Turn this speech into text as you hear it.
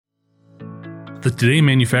The Today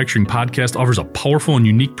Manufacturing podcast offers a powerful and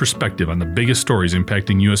unique perspective on the biggest stories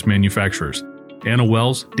impacting U.S. manufacturers. Anna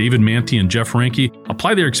Wells, David Mantey, and Jeff Ranke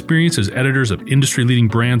apply their experience as editors of industry-leading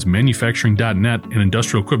brands Manufacturing.net and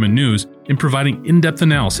Industrial Equipment News in providing in-depth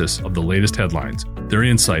analysis of the latest headlines. Their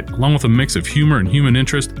insight, along with a mix of humor and human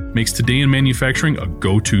interest, makes Today in Manufacturing a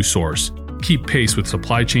go-to source. Keep pace with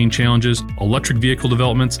supply chain challenges, electric vehicle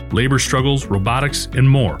developments, labor struggles, robotics, and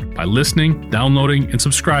more by listening, downloading, and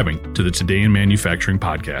subscribing to the Today in Manufacturing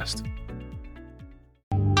podcast.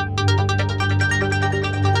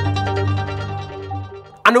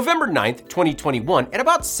 On November 9th, 2021, at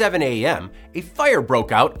about 7 a.m., a fire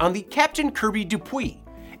broke out on the Captain Kirby Dupuis,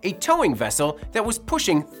 a towing vessel that was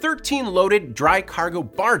pushing 13 loaded dry cargo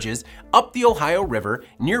barges up the Ohio River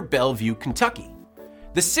near Bellevue, Kentucky.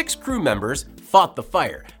 The 6 crew members fought the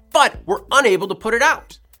fire, but were unable to put it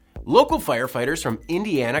out. Local firefighters from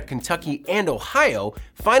Indiana, Kentucky, and Ohio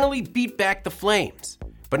finally beat back the flames,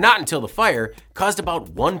 but not until the fire caused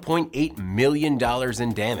about $1.8 million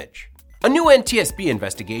in damage. A new NTSB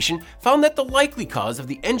investigation found that the likely cause of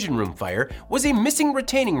the engine room fire was a missing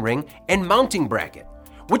retaining ring and mounting bracket,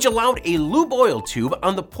 which allowed a lube oil tube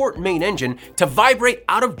on the port main engine to vibrate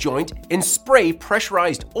out of joint and spray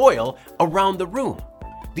pressurized oil around the room.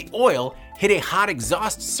 The oil hit a hot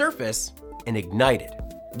exhaust surface and ignited.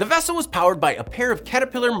 The vessel was powered by a pair of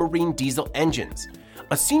Caterpillar Marine diesel engines.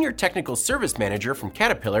 A senior technical service manager from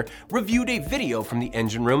Caterpillar reviewed a video from the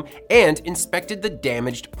engine room and inspected the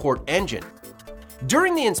damaged port engine.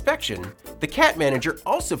 During the inspection, the CAT manager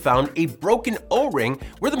also found a broken O-ring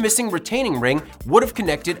where the missing retaining ring would have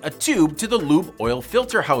connected a tube to the lube oil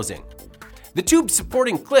filter housing. The tube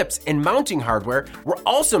supporting clips and mounting hardware were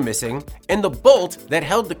also missing, and the bolt that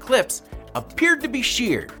held the clips appeared to be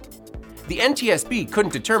sheared. The NTSB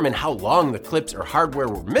couldn't determine how long the clips or hardware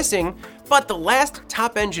were missing, but the last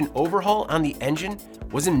top engine overhaul on the engine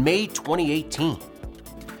was in May 2018.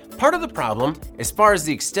 Part of the problem, as far as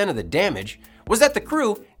the extent of the damage, was that the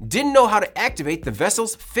crew didn't know how to activate the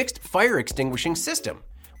vessel's fixed fire extinguishing system,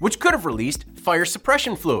 which could have released fire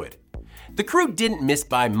suppression fluid. The crew didn't miss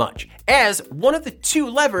by much, as one of the 2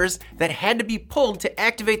 levers that had to be pulled to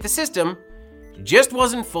activate the system just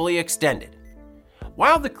wasn't fully extended.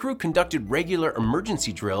 While the crew conducted regular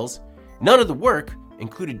emergency drills, none of the work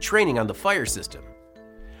included training on the fire system.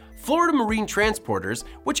 Florida Marine Transporters,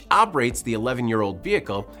 which operates the 11-year-old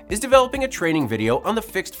vehicle, is developing a training video on the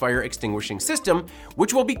fixed fire extinguishing system,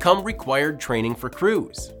 which will become required training for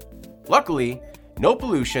crews. Luckily, no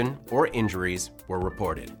pollution or injuries were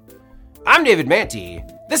reported. I'm David Mantey.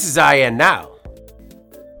 This is IN Now.